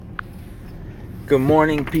Good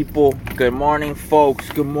morning, people. Good morning, folks.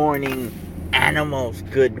 Good morning, animals.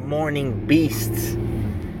 Good morning, beasts.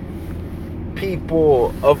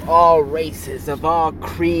 People of all races, of all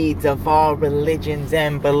creeds, of all religions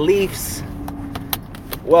and beliefs.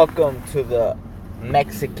 Welcome to the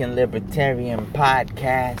Mexican Libertarian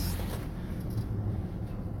podcast,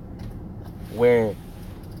 where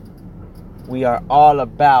we are all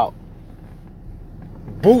about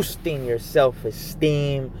boosting your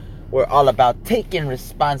self-esteem. We're all about taking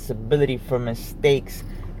responsibility for mistakes,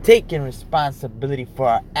 taking responsibility for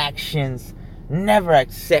our actions, never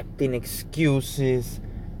accepting excuses,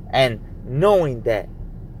 and knowing that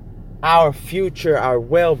our future, our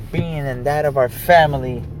well-being, and that of our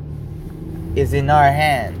family is in our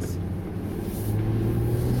hands.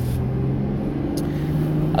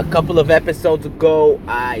 A couple of episodes ago,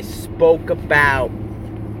 I spoke about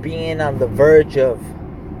being on the verge of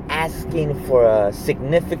asking for a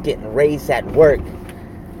significant raise at work,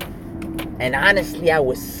 and honestly I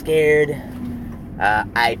was scared.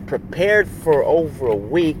 I prepared for over a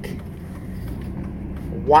week,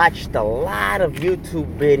 watched a lot of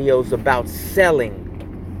YouTube videos about selling,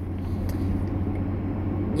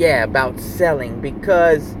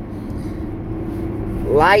 because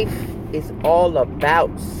life is all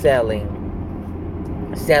about selling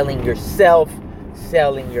yourself,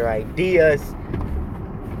 selling your ideas,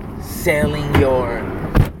 selling your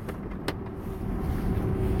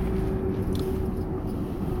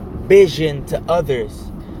vision to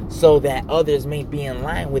others, so that others may be in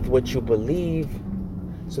line with what you believe,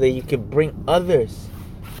 so that you can bring others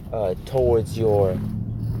towards your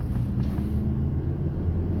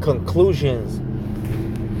conclusions,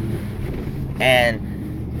 and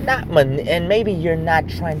and maybe you're not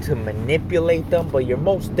trying to manipulate them, but you're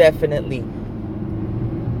most definitely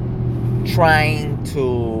trying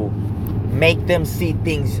to make them see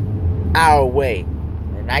things our way.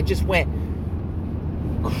 And I just went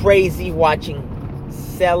crazy watching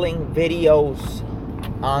selling videos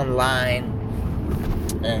online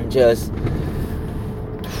and just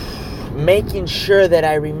making sure that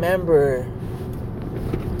I remember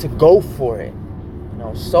to go for it.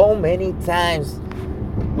 So many times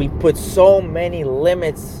we put so many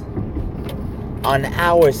limits on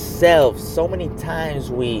ourselves. So many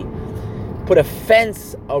times we put a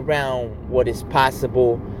fence around what is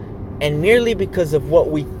possible, and merely because of what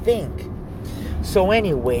we think. So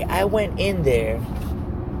anyway, I went in there,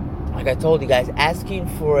 like I told you guys, asking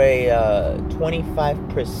for a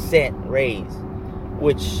 25% raise,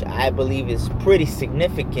 which I believe is pretty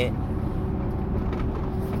significant,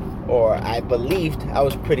 or I believed I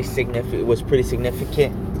was pretty significant. It was pretty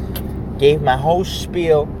significant. Gave my whole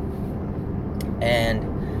spiel, and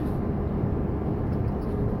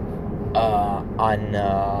on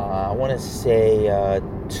I want to say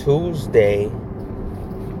Tuesday,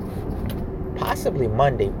 possibly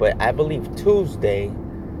Monday, but I believe Tuesday,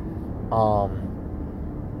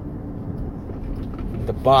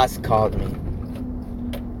 the boss called me.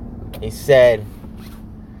 He said,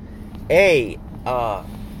 "Hey,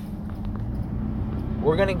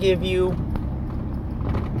 we're gonna give you..."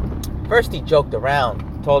 First he joked around,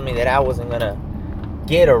 told me that I wasn't gonna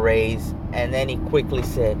get a raise, and then he quickly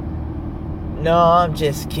said, "No, I'm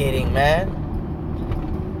just kidding, man.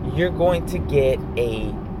 You're going to get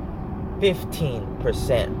a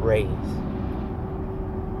 15% raise."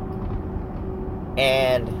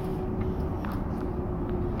 And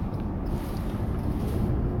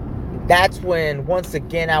that's when, once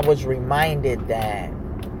again, I was reminded that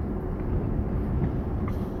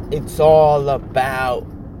it's all about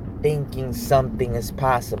thinking something is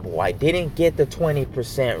possible. I didn't get the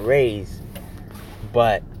 20% raise,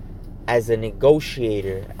 but as a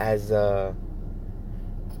negotiator, as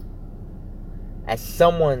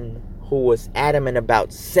someone who was adamant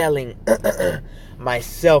about selling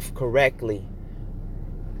myself correctly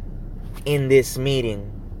in this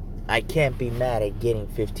meeting, I can't be mad at getting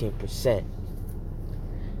 15%.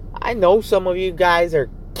 I know some of you guys are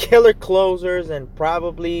killer closers and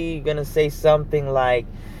probably gonna say something like,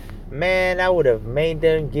 "Man, I would have made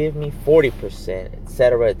them give me 40%,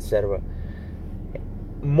 etc., etc."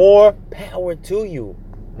 More power to you.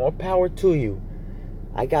 More power to you.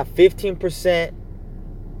 I got 15%,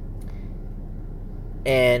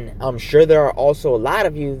 and I'm sure there are also a lot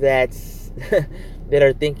of you that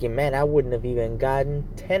are thinking, "Man, I wouldn't have even gotten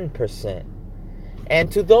 10%.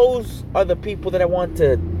 And to those are the people that I want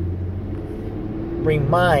to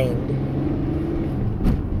remind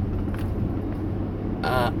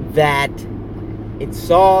that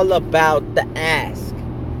it's all about the ask.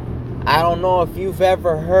 I don't know if you've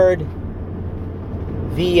ever heard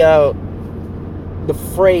the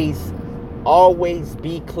phrase, always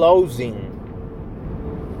be closing.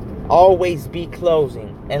 Always be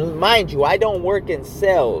closing. And mind you, I don't work in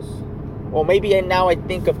sales. Well, maybe now I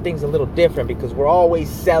think of things a little different, because we're always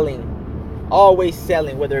selling,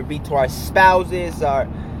 whether it be to our spouses, our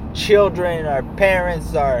children, our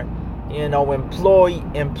parents, our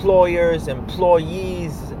employers,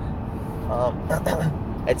 employees,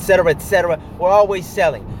 etc., etc. We're always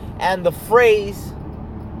selling. And the phrase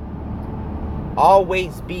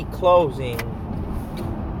always be closing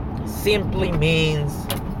simply means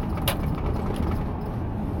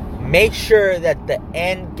make sure that the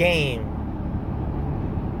end game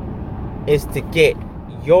is to get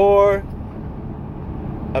your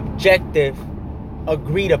objective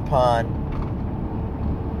agreed upon,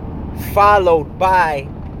 followed by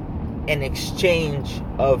an exchange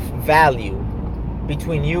of value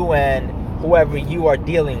between you and whoever you are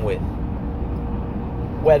dealing with.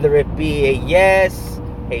 Whether it be a yes,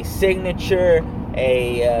 a signature,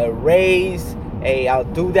 a raise, a I'll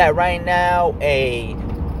do that right now, a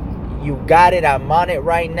you got it, I'm on it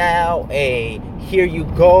right now, a here you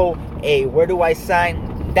go, a where do I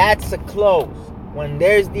sign? That's a close. When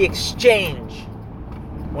there's the exchange.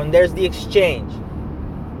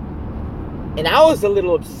 And I was a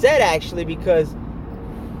little upset actually, because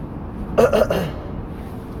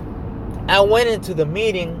I went into the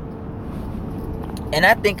meeting and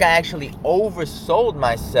I think I actually oversold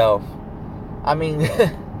myself. I mean,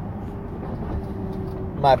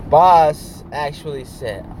 my boss actually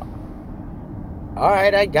said, all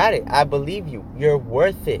right, I got it. I believe you. You're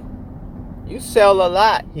worth it. You sell a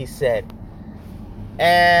lot, he said.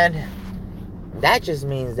 And that just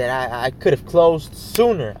means that I could have closed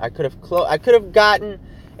sooner. I could have gotten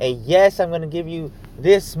a yes, I'm going to give you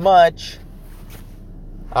this much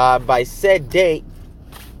by said date.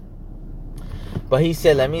 But he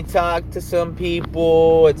said, let me talk to some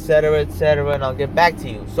people, etc., and I'll get back to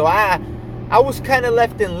you. So I was kind of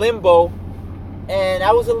left in limbo, and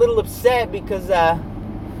I was a little upset because I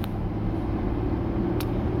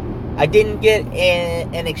didn't get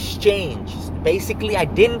an exchange. Basically, I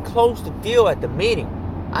didn't close the deal at the meeting.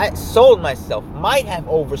 I sold myself, might have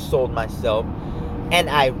oversold myself, and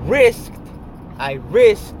I risked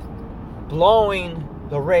blowing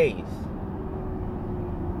the raise.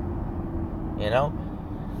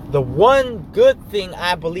 The one good thing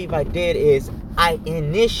I believe I did is I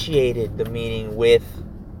initiated the meeting with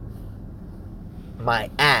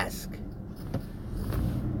my ask.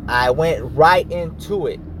 I went right into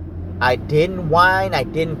it. I didn't whine. I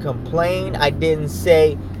didn't complain. I didn't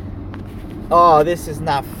say, oh, this is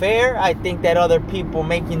not fair. I think that other people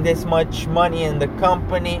making this much money in the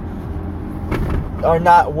company are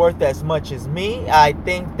not worth as much as me. I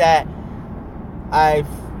think that I've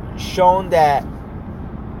shown that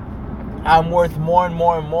I'm worth more and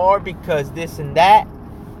more and more because this and that.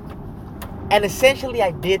 And essentially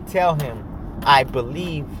I did tell him I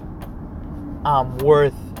believe I'm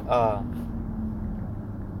worth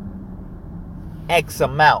X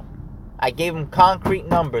amount. I gave him concrete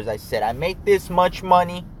numbers. I said I make this much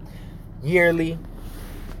money yearly.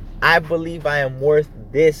 I believe I am worth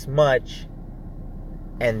this much.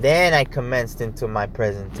 And then I commenced into my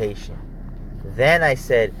presentation. Then I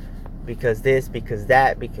said, because this, because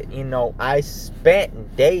that, because, I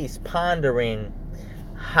spent days pondering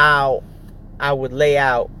how I would lay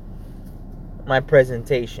out my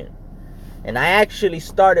presentation. And I actually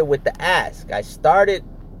started with the ask. I started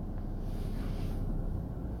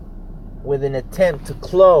with an attempt to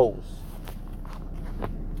close.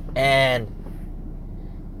 And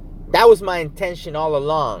that was my intention all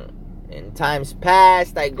along. In times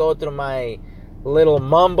past, I go through my little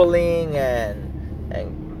mumbling and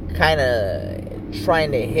kind of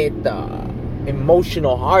trying to hit the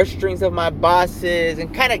emotional heartstrings of my bosses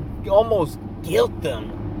and kind of almost guilt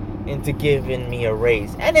them into giving me a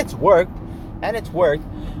raise. And it's worked.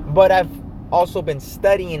 But I've also been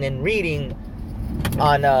studying and reading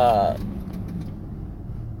on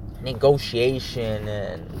negotiation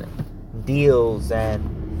and deals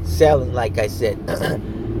and selling, like I said.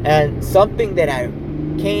 And something that I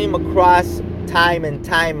came across time and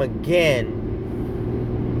time again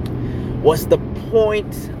was the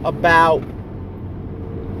point about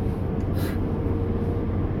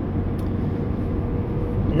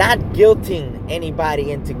not guilting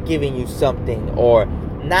anybody into giving you something, or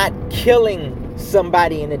not killing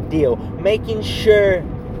somebody in a deal, making sure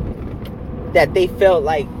that they felt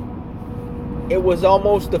like it was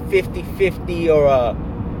almost a 50-50 or a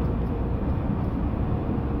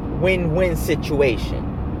win-win situation.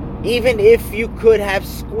 Even if you could have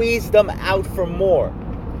squeezed them out for more,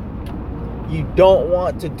 you don't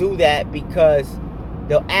want to do that because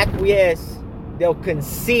they'll acquiesce they'll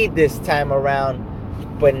concede this time around,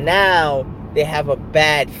 but now they have a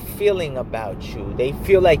bad feeling about you. They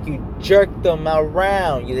feel like you jerked them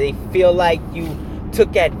around. They feel like you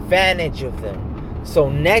took advantage of them. So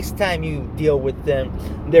next time you deal with them,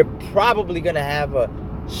 they're probably going to have a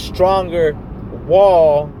stronger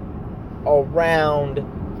wall around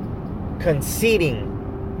conceding.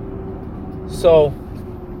 So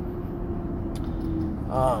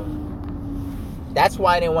that's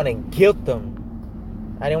why I didn't want to guilt them.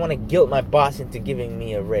 I didn't want to guilt my boss into giving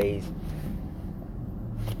me a raise.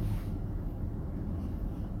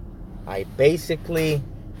 I basically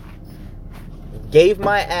gave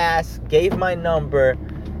my ask, gave my number,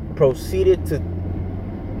 proceeded to,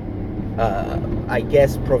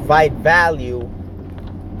 provide value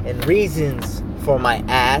and reasons for my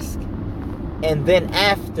ask. And then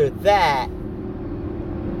after that,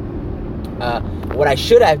 what I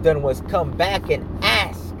should have done was come back and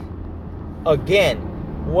ask again,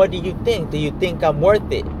 what do you think? Do you think I'm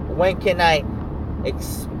worth it? When can I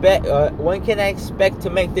expect to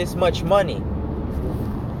make this much money?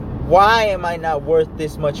 Why am I not worth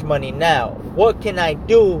this much money now? What can I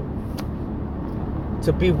do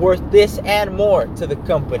to be worth this and more to the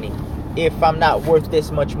company if I'm not worth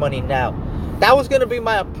this much money now? That was going to be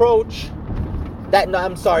my approach.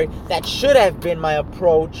 That should have been my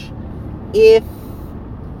approach if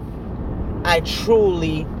I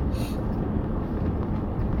truly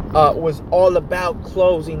was all about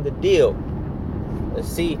closing the deal.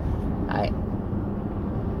 See, I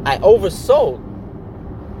oversold.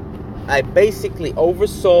 I basically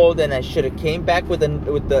oversold, and I should have came back with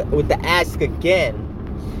the ask again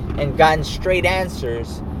and gotten straight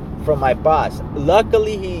answers from my boss.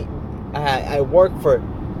 Luckily, I work for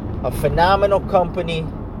a phenomenal company.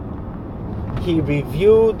 He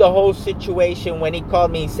reviewed the whole situation. When he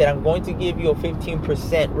called me, he said, I'm going to give you a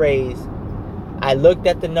 15% raise. I looked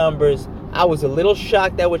at the numbers. I was a little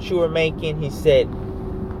shocked at what you were making. He said,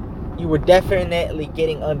 you were definitely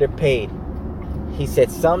getting underpaid. He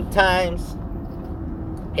said, sometimes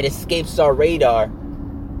it escapes our radar.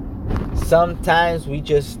 Sometimes we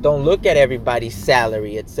just don't look at everybody's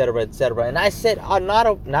salary, etc., etc. And I said, oh,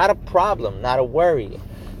 not a problem, not a worry.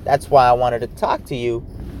 That's why I wanted to talk to you,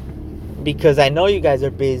 because I know you guys are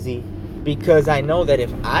busy, because I know that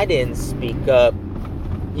if I didn't speak up,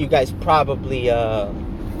 you guys probably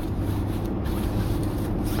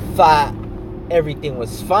thought everything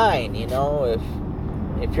was fine. You know,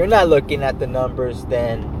 if you're not looking at the numbers,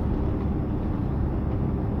 then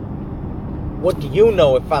what do you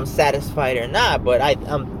know if I'm satisfied or not? But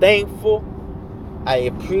I'm thankful, I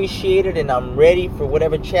appreciate it, and I'm ready for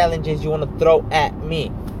whatever challenges you want to throw at me.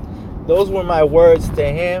 Those were my words to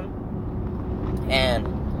him. And,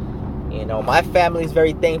 you know, my family is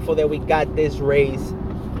very thankful that we got this raise.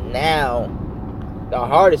 Now, the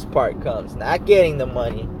hardest part comes. Not getting the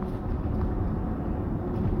money,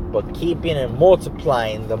 but keeping and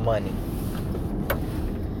multiplying the money.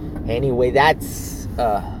 Anyway, that's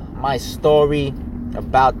my story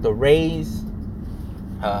about the raise.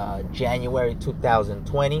 January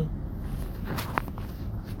 2020.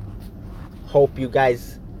 Hope you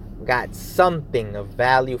guys got something of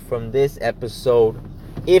value from this episode.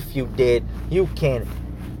 If you did, you can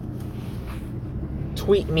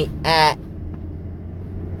tweet me at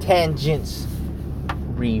Tangents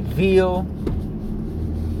Reveal.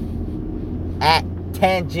 At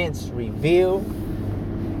Tangents Reveal.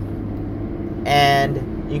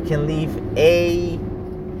 And you can leave a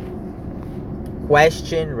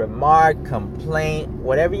question, remark, complaint,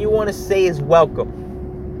 whatever you want to say is welcome.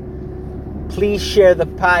 Please share the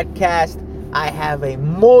podcast. I have a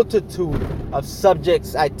multitude of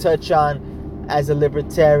subjects I touch on as a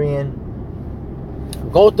libertarian.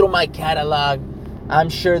 Go through my catalog. I'm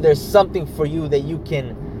sure there's something for you that you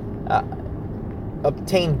can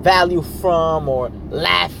obtain value from, or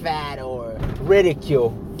laugh at, or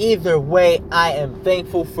ridicule. Either way, I am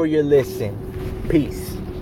thankful for your listen. Peace.